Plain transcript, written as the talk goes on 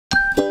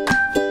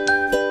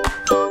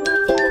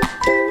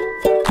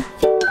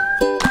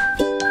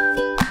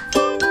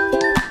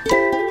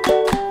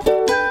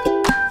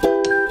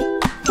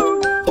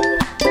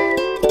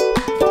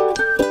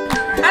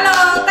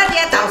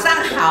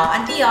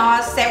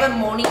7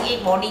 morning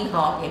 8 morning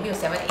哈，也没有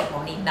7 8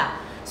 morning 的。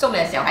 送我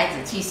们的小孩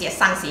子去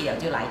上学了，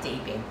就来这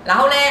一边。然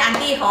后呢，安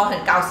迪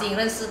很高兴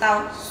认识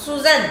到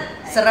苏任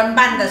10人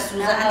班的苏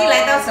任，安迪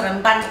来到10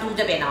人班都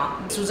这边哦。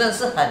苏任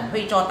是很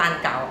会做蛋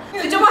糕，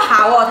就这么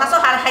好哦。他说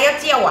他还要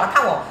教我，他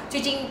看我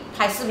最近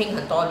拍视频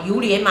很多榴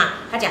莲嘛，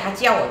他讲他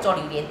教我做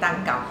榴莲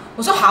蛋糕。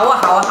我说好啊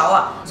好啊好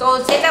啊。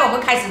说现在我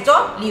们开始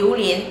做榴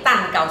莲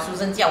蛋糕，苏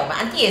任教我们，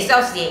安迪也是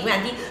要学，因为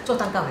安迪做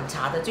蛋糕很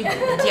差的，就有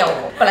人教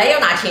我。本来要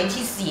拿钱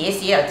去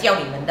学了教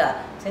你们的。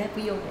 现在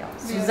不用了，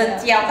苏任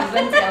教，苏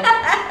任教。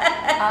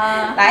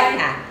来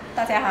啊，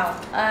大家好。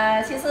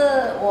其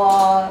实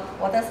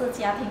我的是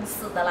家庭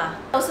式的啦，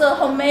都是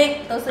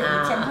homemade， 都是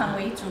以健康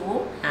为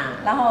主。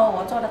然后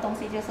我做的东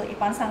西就是一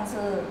般上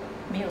是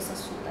没有色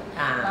素的。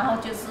然后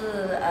就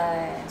是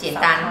简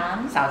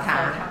单，少糖，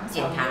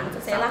减糖，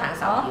这些啦。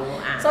少油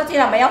啊。所以今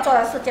天我们要做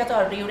的是叫做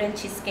Durian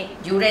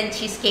cheesecake。Durian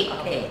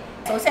cheesecake，OK。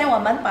首先我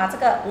们把这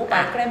个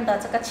500 gram 的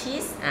这个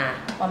cheese，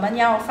 我们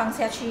要放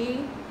下去。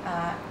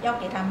 要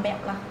给它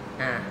melt 啦，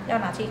要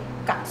拿去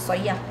隔水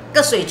呀，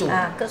隔水煮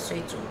隔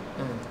水煮。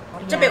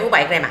这边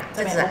500 gram 嘛，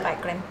这边500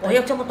 gram， 我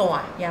要这么多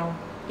啊？要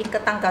一个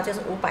蛋糕就是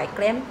500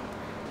 gram，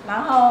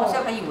 然后好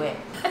像还有哎，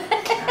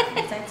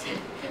你再记，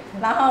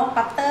然后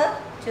butter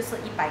就是100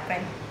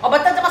 gram， 哦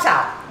butter 这么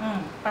少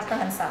，butter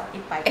很少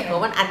100 gram。我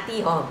们安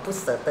迪很不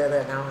舍得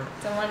的，知道吗？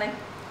怎么呢？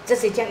这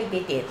些这样一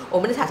点点，我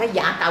们好像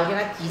牙膏这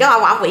样挤到它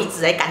完为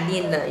止来干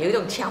练的，有一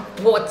种强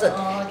迫症。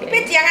你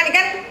别讲啊，你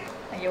看。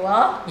 有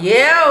哦，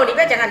有，你不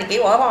要讲啊！你给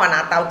我的话，我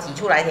拿刀挤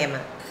出来先嘛。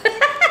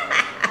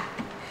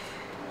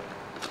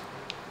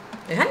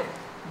你看，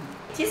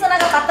其实那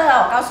个 butter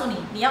我告诉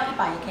你，你要100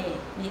也可以，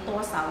你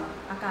多少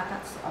大概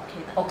是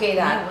OK 的。OK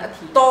的，没有问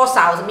题。多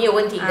少是没有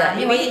问题的，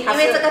因为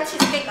这个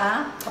cheesecake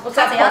它不是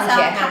要混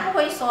钱，它不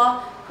会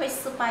说会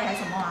失败还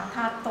是什么啊，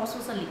它多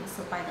数是零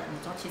失败的。你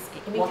做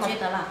cheesecake， 我觉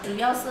得啦，主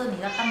要是你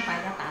的蛋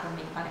白要打得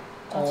明白了。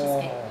做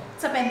cheesecake，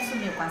 这边是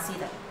没有关系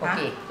的。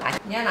OK， 来，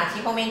你要拿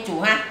去后面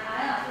煮哈。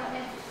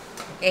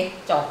 OK，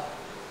 走，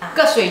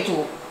隔水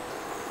煮，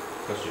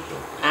隔水煮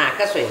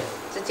隔水，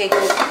直接就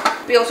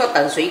不用说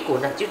等水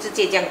滚了，就直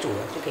接这样煮了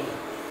就可以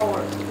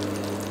了。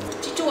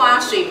记住啊，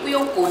水不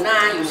用滚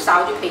啊，有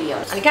烧就可以了。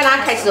你看它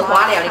开始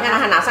滑了，你看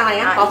它拿上来，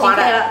滑滑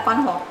的，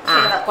关火，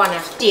关了，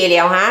解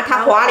了哈，它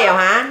滑了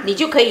哈，你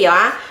就可以了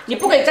啊，你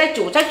不可以再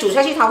煮下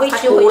去它会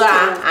糊了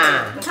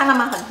啊。你看到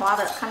吗？很滑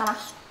的，看到吗？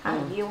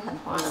又很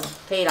滑的，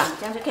可以了，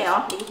这样就可以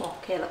哦，离火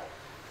可以了。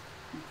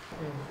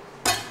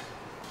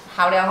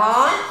好了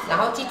哦，然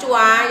后记住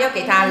啊，要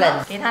给它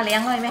冷，给它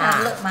凉了，因为它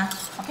热嘛。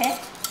OK，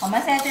 我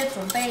们现在就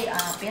准备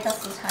别的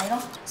食材咯。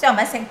所以我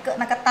们先割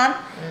那个蛋，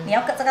你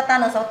要割这个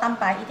蛋的时候，蛋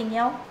白一定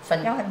要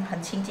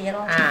很清洁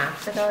咯。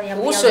这个要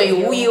无水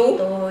无油，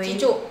对，记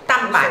住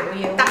蛋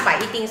白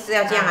一定是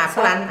要这样啊，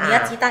不然你要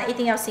鸡蛋一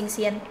定要新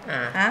鲜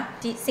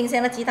新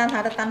鲜的鸡蛋，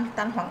它的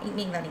蛋黄硬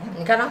硬的，你看。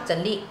你看到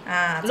整粒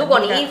如果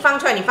你一放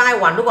出来，你放在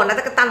碗，如果那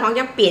这个蛋黄这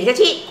样扁下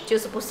去，就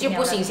是不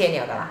新鲜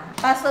了的啦。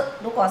但是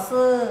如果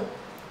是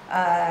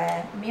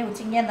没有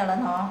经验的人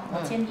哦，我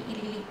建议一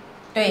粒粒，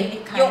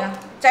对，用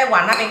在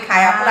碗那边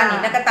开啊，不然你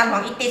那个蛋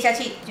黄一跌下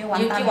去就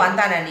完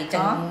蛋了，你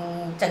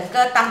整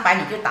个蛋白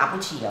你就打不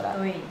起了。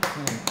对，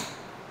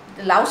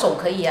老手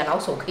可以啊，老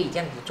手可以这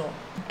样子做。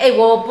哎，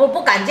我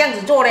不敢这样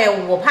子做嘞，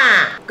我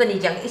怕跟你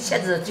讲，一下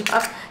子就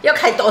要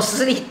开多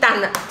10粒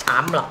蛋了，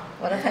惨了。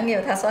我的朋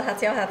友他说他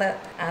叫他的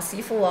媳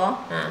妇哦，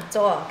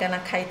做跟他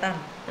开蛋，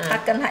他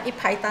跟他一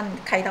排蛋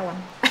开到完，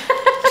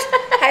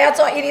他要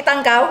做1粒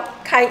蛋糕，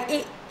开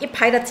一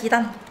排的鸡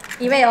蛋，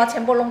因为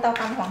全部弄到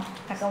蛋黄，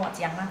他跟我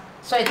讲了，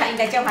所以他应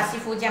该叫他媳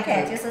妇这样子，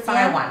就是放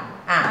在碗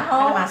然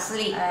后4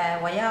粒，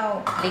我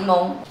要柠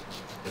檬，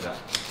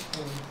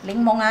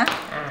柠檬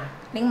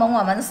柠檬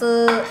我们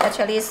是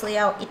actually 是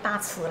要1大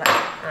匙了，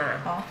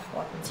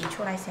我挤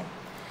出来先。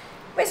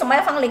为什么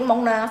要放柠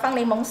檬呢？放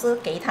柠檬是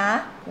给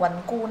它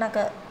稳固那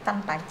个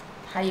蛋白，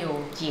还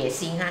有解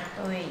腥啊。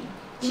对，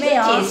因为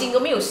解腥都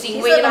没有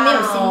腥味啦，没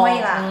有腥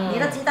味啦。你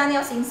的鸡蛋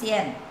要新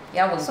鲜，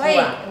要稳固啊。所以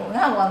你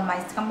看我买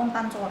干蹦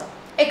蛋做的。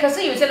哎，可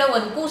是有些人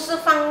稳固是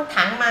放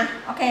糖吗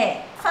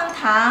 ？OK， 放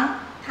糖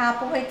它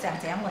不会怎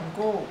样稳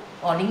固。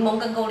哦，柠檬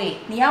更够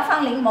力。你要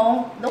放柠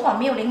檬，如果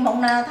没有柠檬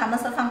呢，他们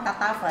是放达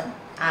达粉。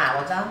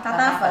我知道。达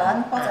达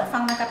粉或者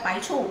放那个白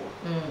醋。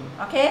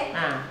OK。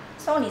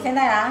所以你现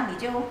在你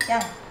就这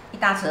样1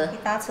大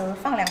匙，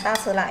放2大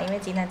匙啦，因为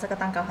今天这个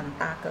蛋糕很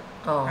大个。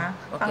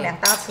放2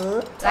大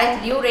匙。来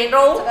榴莲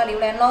肉，这个榴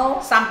莲肉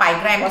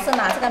300 gram， 我是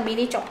拿这个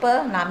mini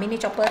chopper， 拿 mini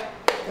chopper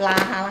拉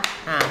它啦。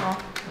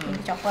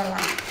mini chopper 拉，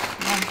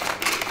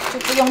就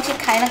不用去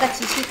开那个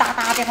机器大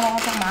这样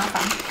这样麻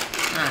烦。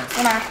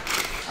是吗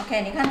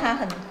 ？OK， 你看它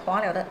很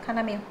滑了的，看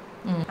到没有？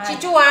记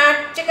住啊，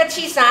这个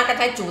cheese刚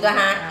才煮的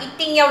一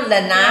定要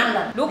冷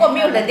啊！如果没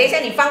有冷，等一下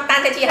你放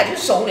蛋下去它就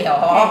熟了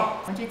哦。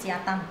我们就加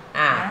蛋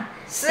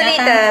4粒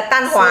的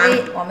蛋黄，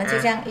我们就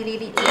这样一粒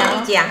粒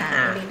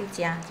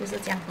加，就是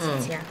这样子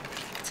加，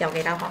搅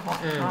给它滑滑，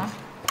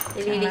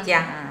一粒粒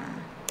加，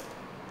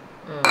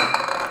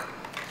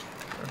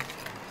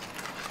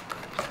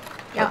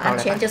要安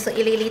全就是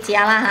一粒粒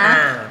加啦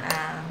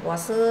我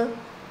是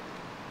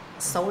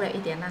熟了一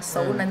点啦，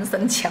熟能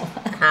生巧。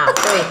好，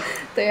对。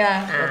对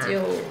啊，我就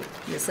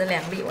有时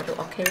两粒我都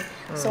OK。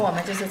所以我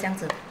们就是这样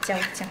子这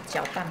样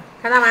搅拌，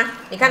看到吗？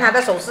你看他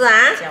的手势啊。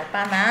搅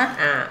拌啊。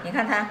你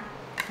看它，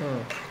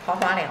滑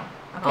滑了。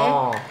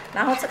OK，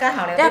然后这个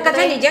好了，对不对？刚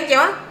才你这样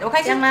搅啊，我看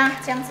一下。这样吗？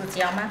这样子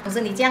搅吗？不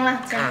是你这样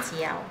啦，这样搅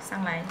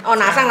上来。哦，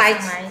拿上来。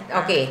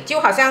OK，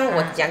 就好像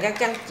我讲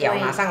这样搅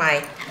拿上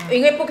来，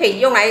因为不可以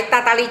用来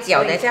大力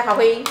搅，等一下它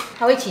会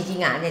起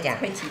筋啊，人家讲。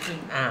会起筋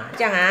啊，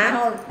这样啊。然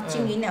后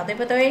均匀了，对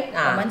不对？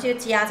我们就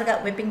加这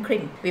个 whipping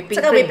cream。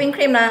这个 whipping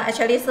cream 呢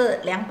 ，actually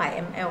是200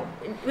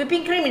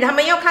 ml。whipping cream 他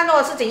们要看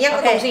哦是怎样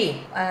的东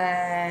西。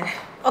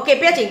OK，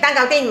 不要紧，蛋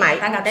糕店买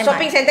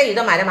，shopping center 有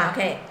得买的嘛。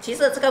OK， 其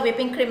实这个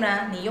whipping cream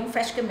呢，你用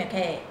fresh cream 也可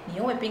以，你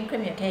用 whipping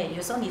cream 也可以。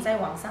有时候你在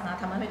网上啊，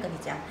他们会跟你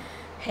讲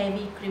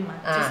heavy cream 嘛，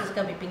就是这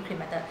个 whipping cream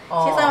的。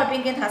其实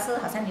whipping cream 它是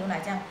好像牛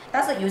奶这样，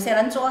但是有些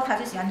人做他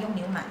就喜欢用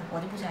牛奶，我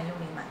就不喜欢用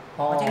牛奶，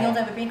我就用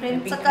这 whipping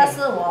cream。这个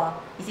是我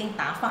已经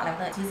打发了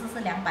的，其实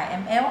是200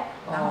 ml，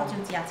 然后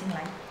就加进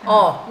来。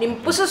你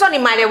不是说你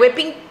买了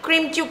whipping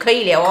cream 就可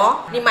以了哦？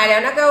你买了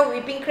那个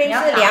whipping cream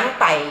是200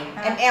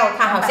 ml，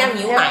 它好像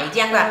牛奶这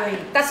样的，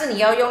但是你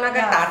要用那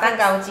个打蛋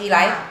糕机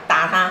来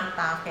打它，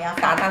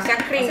打它像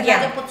cream 这样。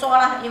就不做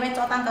了，因为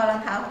做蛋糕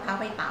人他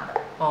会打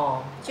的。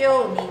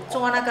就你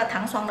做那个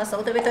糖霜的时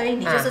候，对不对？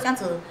你就是这样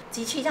子，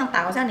机器这样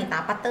打，好像你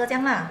打巴豆这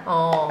样啦。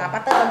打巴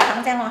豆跟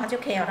糖这样它就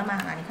可以了嘛。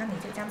你看你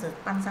就这样子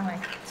拌上来，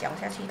搅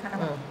下去，看到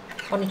吗？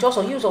你左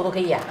手右手都可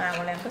以啊？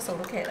我2个手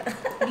都可以了。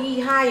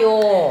厉害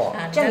哟！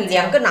这样你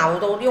2个脑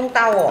都用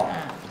到哦。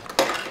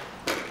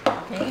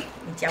OK，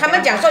 他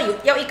们讲说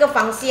要一个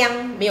方向，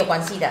没有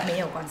关系的。没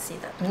有关系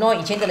的。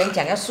以前的人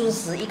讲要顺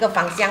时一个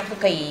方向，不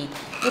可以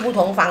又不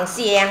同方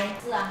向。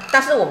是啊。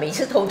但是我每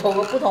次偷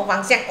不同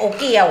方向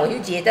 ，OK 啊，我就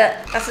觉得，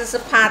但是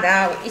怕的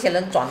啊，一些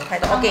人转开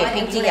的 OK，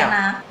 平静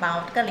了。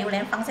把这个榴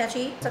莲放下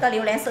去，这个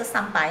榴莲是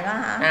300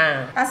啦哈。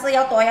但是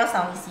要多要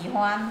少你喜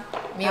欢。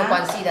没有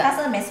关系的。但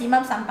是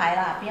maximum 300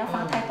啦，不要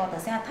放太多的，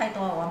现在太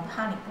多我很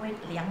怕你不会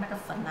凉那个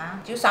粉啊。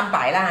就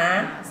300啦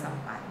哈。300。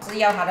是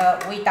要它的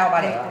味道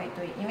罢了。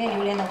对，因为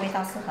榴莲的味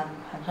道是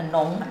很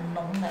浓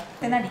的。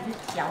现在你就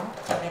搅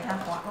给它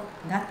滑，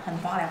你看很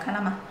滑了，看到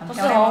吗？不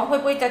是哦，会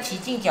不会再起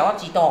劲搅到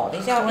几多？等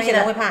一下一些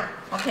人会怕。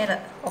OK 的。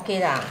OK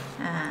的。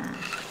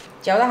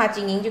搅到它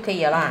均匀就可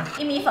以了啦。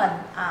薏米粉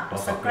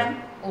50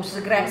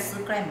 gram。50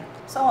 gram。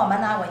所以我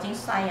们呢，我已经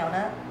筛了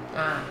的。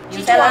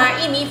记住啊，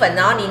薏米粉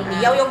哦，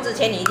你要用之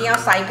前你一定要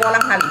筛过，让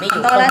它里面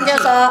有空气。很多人就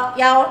说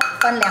要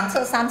分2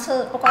次3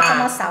次，不过这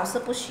么少是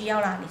不需要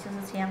啦，你就是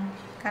这样，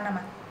看到吗？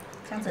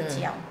这样子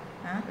搅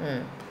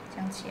这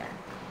样搅，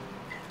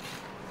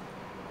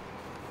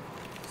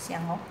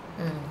香哦。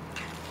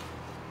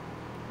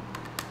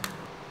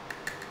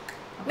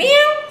喵！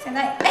现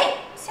在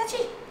下去，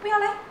不要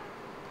来。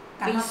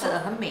灰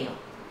色很美哦，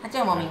它叫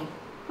什么名？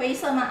灰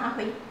色吗？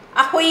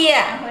阿辉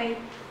呀。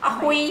阿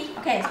辉。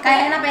OK， 刚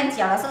才那边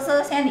搅了是不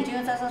是？现在你就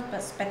用这是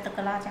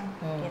spatula 这样，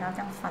给它这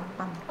样翻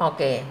拌。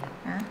OK。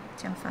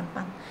这样翻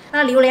拌。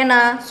那榴莲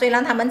呢？虽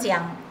然他们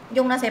讲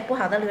用那些不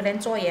好的榴莲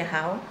做也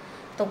好，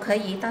都可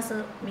以，但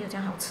是没有这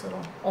样好吃咯。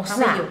它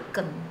会有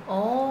根。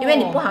因为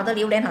你不好的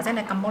榴莲，好像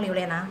那干木榴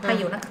莲啊，它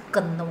有那个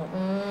根的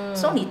哦。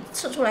所以你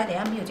吃出来等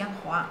下没有这样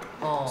滑。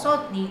所以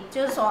你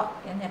就是说，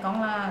人家讲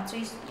啦，最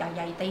矮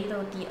的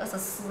都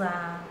D24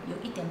啊，有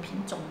一点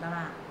品种的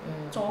啦。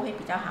做会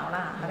比较好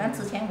啦，好像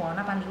之前我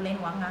那班榴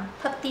莲王啊，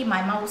特地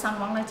买猫山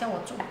王来叫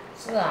我做，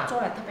是啊，做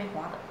了特别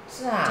滑的，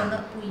是啊，真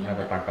的不一样。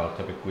那个蛋糕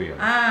特别贵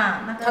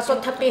那个他说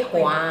特别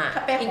滑，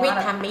因为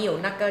它没有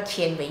那个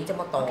纤维这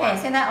么多。OK，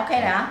 现在 OK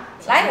了啊。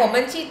来，我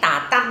们去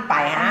打蛋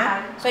白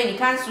啊。所以你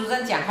看，苏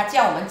珍讲，他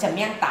叫我们怎么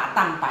样打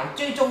蛋白，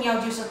最重要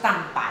就是蛋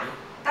白。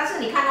但是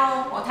你看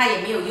哦，他也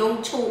没有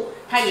用醋，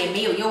他也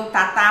没有用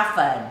搭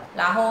粉，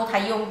然后他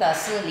用的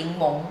是柠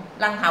檬，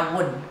让它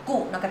稳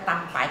固那个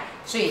蛋白，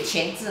所以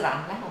全自然。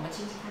来，我们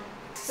亲戚看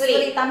，4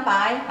粒蛋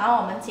白，然后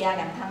我们加2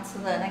汤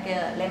匙的那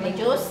个 lemon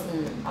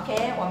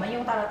juice。OK， 我们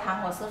用到的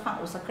糖我是放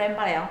50 gram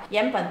罢了。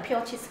原本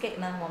pure cheesecake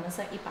呢，我们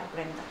是100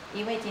 gram 的，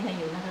因为今天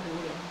有那个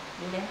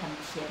榴莲很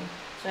甜，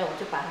所以我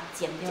就把它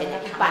减掉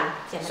一半。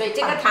所以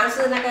这个糖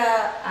是那个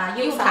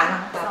柚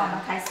糖。所以我们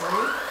开始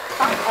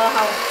放2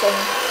号中。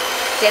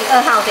先2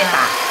号先打，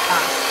好，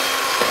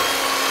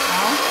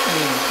你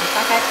大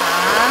概打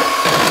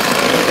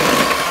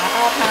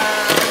到它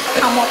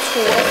泡沫出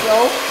的时候，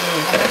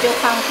我们就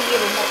放第1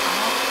轮的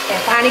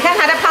糖。你看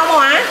它的泡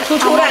沫粗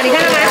的，你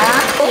看到吗？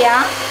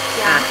加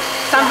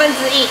1/3，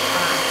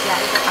加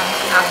1个糖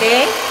匙。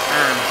OK，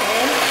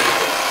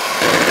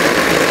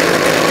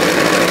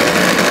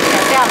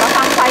 这样我们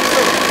放快速，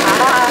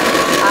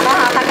打到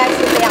它大概是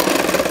这样，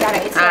加了1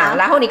次。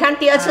然后你看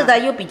第2次的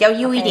又比较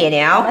幼一点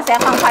了。我们现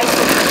在放快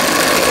速。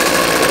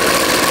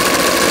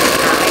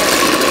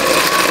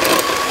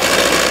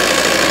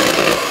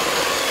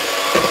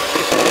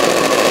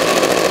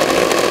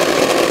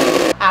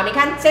你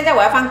看，现在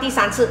我要放第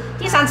3次，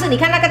第3次你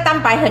看那个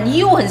蛋白很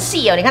幼很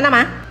细哦，你看到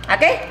吗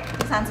 ？OK，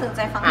 第3次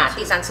再放下去。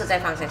第3次再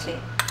放下去，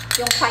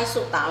用快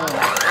速打了。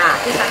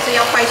第3次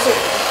要快速。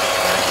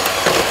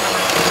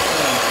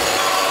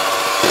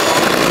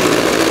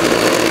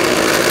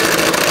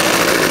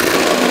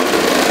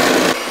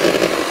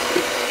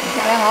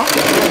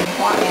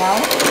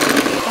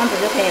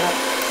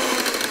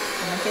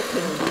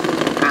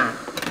平啊。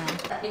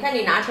你看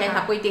你拿起来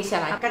它不会跌下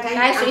来，刚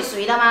才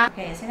水的吗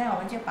 ？OK， 现在我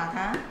们就把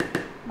它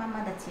慢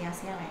慢的夹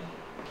下来，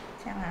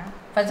这样啊。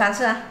分3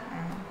次啊。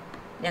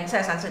2次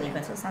还是3次？你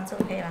分。2次3次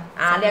OK 了。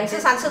啊，2次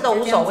3次都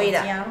无所谓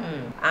的。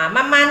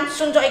慢慢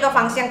顺着一个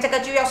方向，这个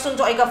就要顺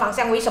着一个方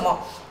向，为什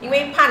么？因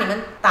为怕你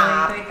们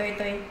打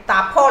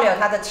破了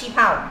它的气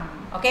泡。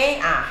OK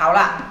啊，好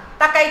了，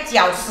大概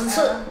搅10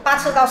次，8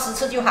次到10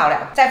次就好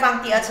了，再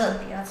放第2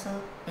次。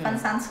分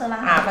3次啦。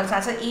啊，分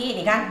3次，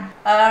你看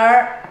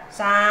，2、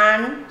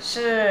3、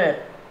4、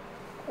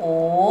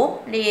5、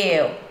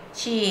6、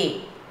7、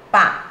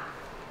8，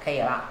可以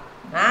了。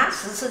10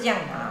次这样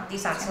啊，第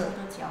3次。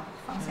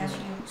放下去。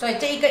所以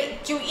这一个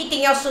就一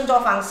定要顺着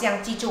方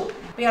向，记住，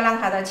不要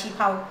让它的气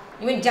泡，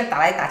因为你这样打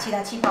来打去，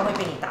它气泡会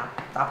被你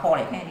打破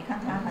了。你看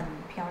它很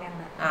漂亮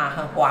的。啊，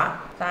很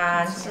滑。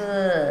3、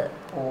4、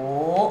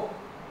5、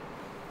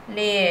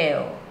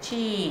6、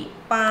7、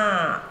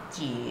8、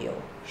9、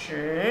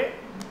10、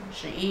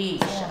11、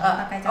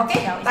12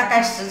 ，OK， 大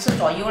概10次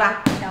左右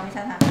啦。敲一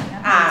下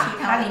它。啊，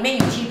它里面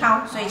有气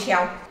泡，所以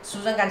敲。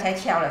苏珍刚才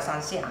敲了3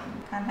下。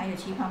看它有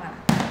气泡吗？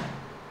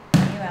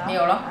没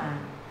有了。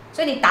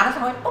所以你打的时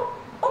候会嘣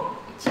嘣，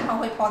气泡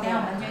会破掉。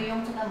我们就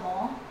用这个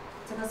膜，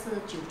这个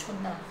是9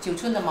寸的。9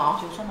寸的膜。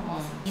9寸的膜。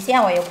以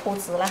下我有铺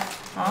纸了，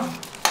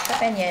这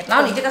边也。然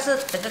后你这个是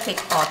整个可以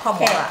脱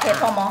膜了。可以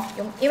脱膜，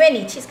因为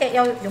你 cheesecake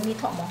要容易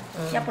脱膜，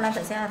要不然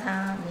等下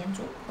它粘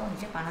住，然后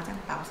你就把它这样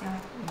倒下来。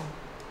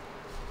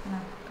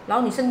然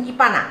后你剩一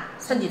半啊？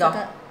剩几多？这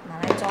个拿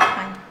来做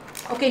派。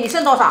OK， 你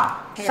剩多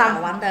少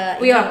？3，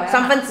不要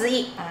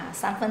1/3。啊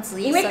，1/3。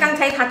因为刚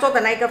才他做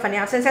的那个分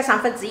量，剩下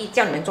1/3，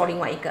叫你们做另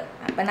外一个。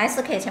本来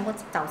是可以全部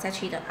倒下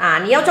去的。啊，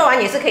你要做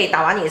完也是可以，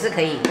倒完也是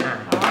可以啊。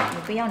好，你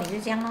不要你就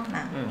这样咯。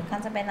你看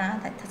这边呢，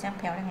它这样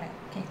漂亮了，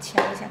可以敲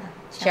一下它。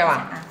敲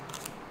啊。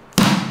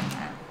那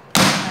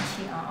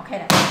气，OK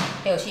了。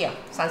没有气啊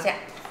，3下。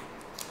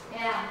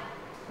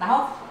然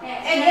后，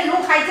你的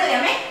炉开着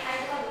了没？开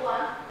这个炉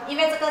啊。因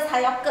为这个它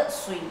要隔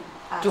水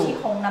去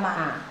烘的嘛。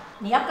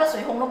你要隔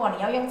水烘，如果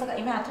你要用这个，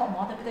因为它脱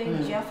膜，对不对？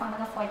你就要放那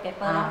个 foil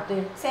paper。对。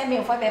现在没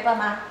有 foil paper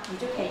吗？你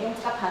就可以用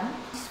这个盆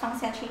放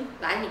下去。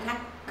来，你看，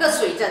隔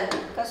水针。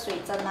隔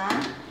水针啊。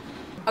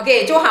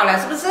OK， 做好了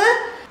是不是？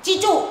记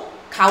住，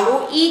烤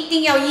炉一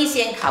定要预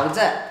先烤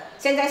着。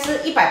现在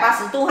是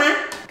180度哈，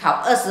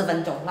烤20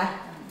分钟。来，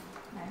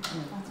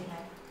放进来。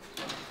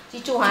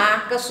记住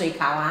哈，隔水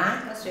烤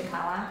啊。隔水烤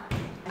啊。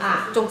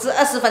总之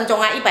20分钟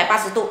啊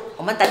，180度，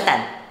我们等等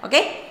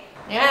 ，OK。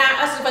你看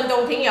20分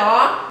钟停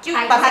了就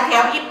把它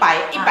调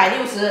100、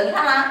160。你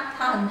看啦，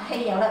它很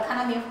黑了，看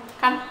到没有？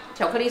看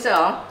巧克力色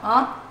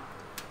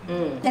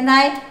现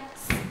在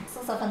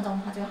40分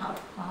钟它就好了。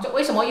就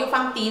为什么又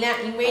放低呢？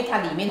因为它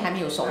里面还没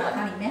有熟。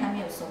它里面还没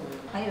有熟，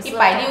还有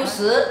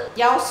160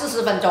要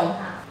40分钟，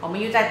我们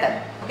又在等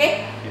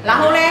 ，OK。然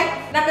后呢，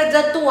那个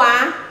热度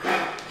啊，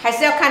还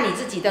是要看你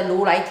自己的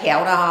炉来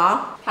调的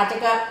哈。它这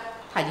个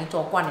他已经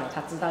做惯了，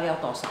他知道要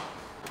多少。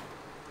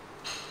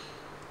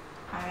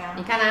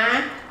你看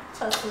啊，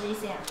测试一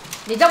下。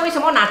你知道为什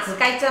么拿纸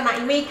盖着吗？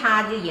因为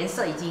它的颜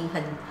色已经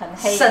很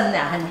深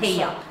了，很黑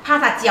了，怕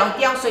它焦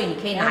掉，所以你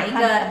可以拿一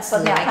个纸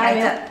来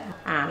盖着。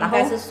然后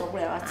是熟不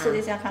了，吃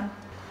一下看。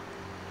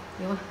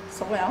有吗？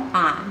熟不了。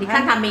你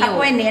看它没有，它不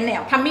会粘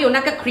了，它没有那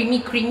个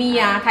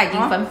creamy 啊，它已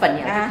经粉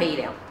了就可以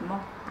了。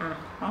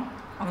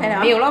OK 了。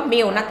没有了，没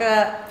有那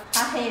个。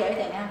它黑了一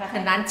点那个。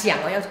很难讲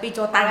哦，要是会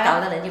做蛋糕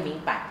的人就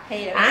明白。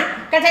黑了。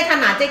刚才他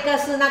拿这个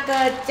是那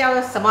个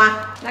叫什么？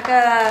那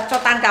个做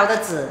蛋糕的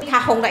纸，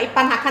他烘了一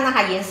半，他看到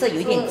它颜色有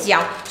一点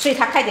焦，所以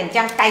他快点这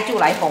样盖住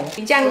来烘，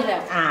这样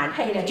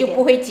你就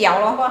不会焦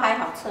咯。不过还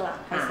好吃啦，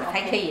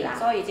还可以啦。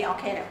所以已经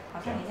OK 了。好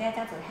像你现在这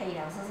样子黑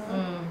了，是不是？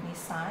你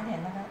撒一点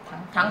那个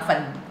糖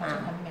粉，就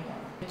很美了。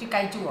就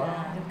盖住了。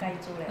就盖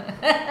住了。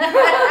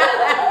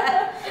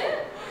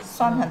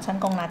算很成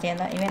功啦，今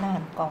天，因为它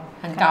很高，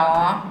很高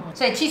哦。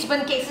所以7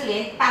分 cake 是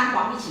连蛋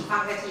黄一起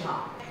放下去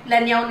哈。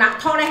人要拿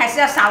脱呢，还是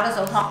要烧的时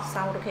候脱？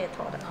烧都可以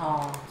脱的。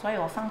所以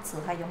我放纸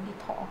还容易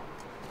脱。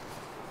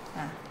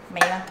没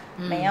了，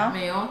没有，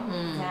没有，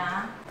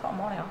脱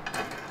膜了。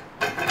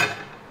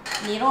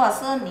你如果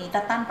是你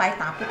的蛋白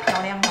打不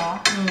漂亮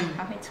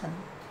它会沉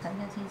下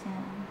去，这样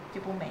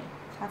就不美。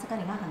它这个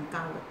你看很高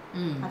的，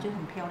它就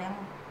很漂亮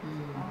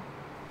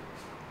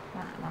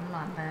软软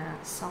的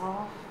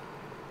烧。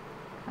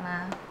看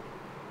啦，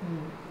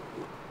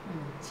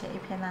切一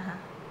片啦哈，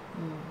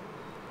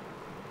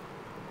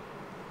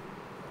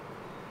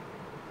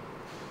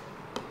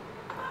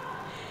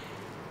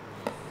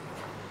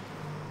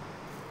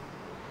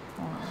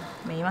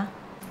美吗？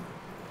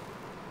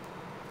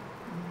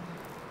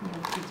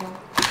比较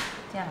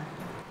这样，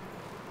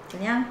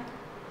怎样？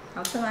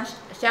好吃吗？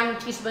像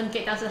7分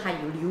cake， 但是还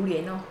有榴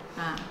莲哦。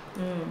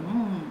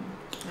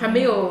还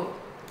没有。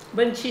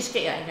温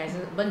cheesecake 应该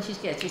是温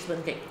cheesecake 7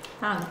分 cake，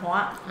 它很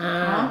滑，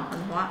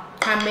很滑，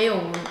它没有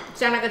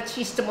像那个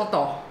cheese 这么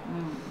多。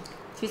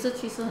其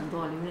实很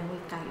多榴莲会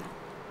盖了，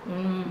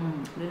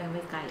榴莲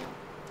会盖了，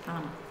看到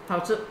吗？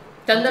好吃，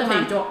真的可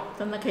以做，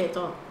真的可以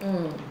做。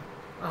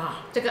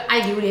这个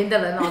爱榴莲的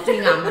人最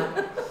难了。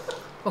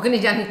我跟你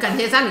讲，你感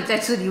觉上你在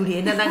吃榴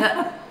莲的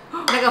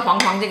那个黄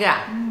黄这个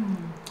啊。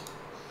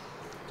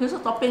其实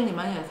topping你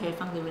们也可以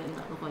放榴莲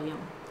的，如果用。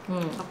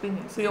topping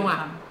也是不用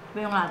啊，不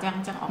用啦，这样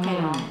OK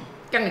哦。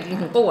这样已经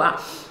很够啊，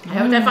还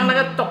要再放那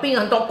个topping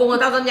很多工啊，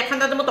到时候人家看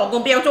到这么多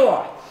工不要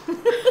做。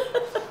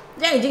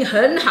这样已经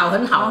很好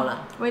了，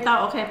味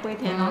道 OK， 不会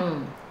甜哦。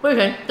不会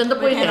甜，真的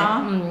不会甜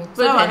哦。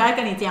所以我刚才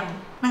跟你讲，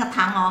那个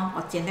糖哦，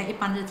我剪掉一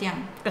半就这样，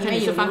因为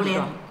有榴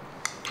莲，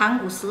糖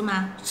50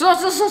嘛。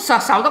是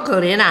少到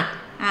可怜啊。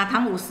啊，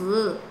糖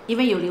50，因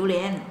为有榴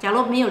莲。假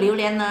如没有榴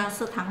莲呢，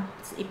是糖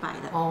是100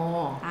的。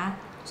哦。啊，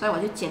所以我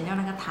就减掉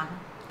那个糖，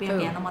不要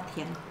给它那么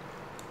甜。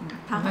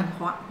它很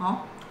滑哦，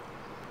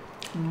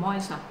很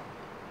moist 啊。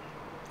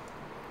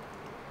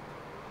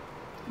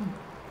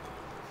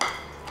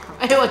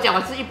哎，我讲我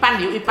是一半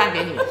留一半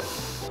给你。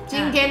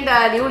今天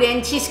的榴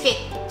莲 cheesecake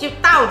就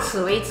到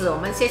此为止，我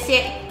们谢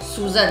谢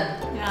苏珍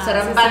，4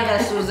人班的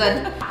苏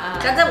珍。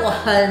但是我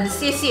很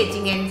谢谢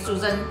今天苏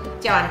珍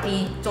教完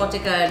弟做这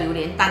个榴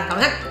莲蛋糕，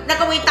那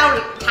个味道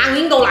苍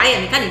蝇都来了。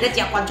你看你在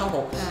家关窗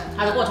口，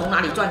它都不知道从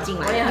哪里钻进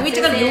来，因为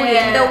这个榴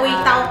莲的味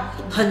道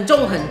很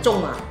重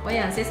啊。我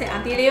也很谢谢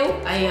安迪溜，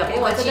哎呀，给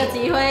我这个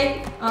机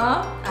会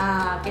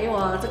给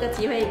我这个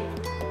机会。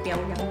表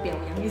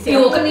扬一下。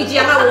我跟你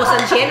讲啊，我省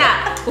钱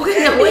啊！我跟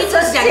你讲，我一直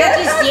想要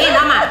去学，你知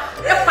道吗？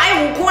要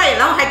150块，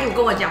然后还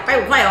跟我讲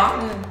150块哦。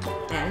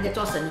哎呀，人家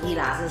做生意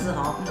啦，是不是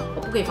哦？我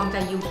不可以放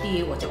在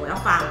UD，我讲我要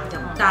放，他讲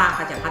不大，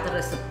他讲他这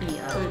个是B，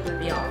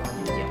不要，我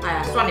就讲哎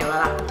呀算了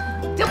啦，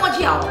这么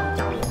巧，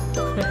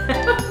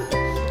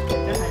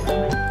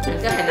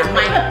这很难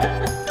卖，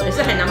也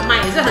是很难卖，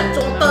也是很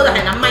中等的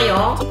很难卖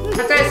哦。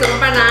他在什么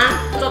班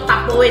啊？做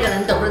double way 的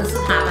人都认识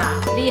他的，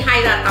厉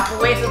害的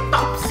double way 是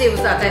top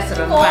sales 啊，在什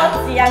么班？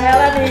过奖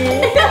了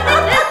你。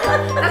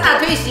但是他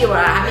退休了，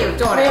还没有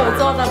做了。没有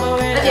做 double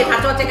way， 而且他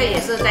做这个也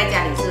是在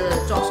家里是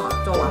做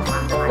晚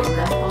饭的嘛，对不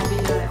对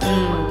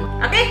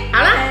？OK，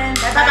 好了，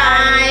拜拜。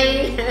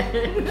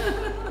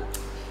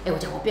哎，我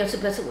讲我不要吃，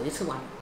我就吃完。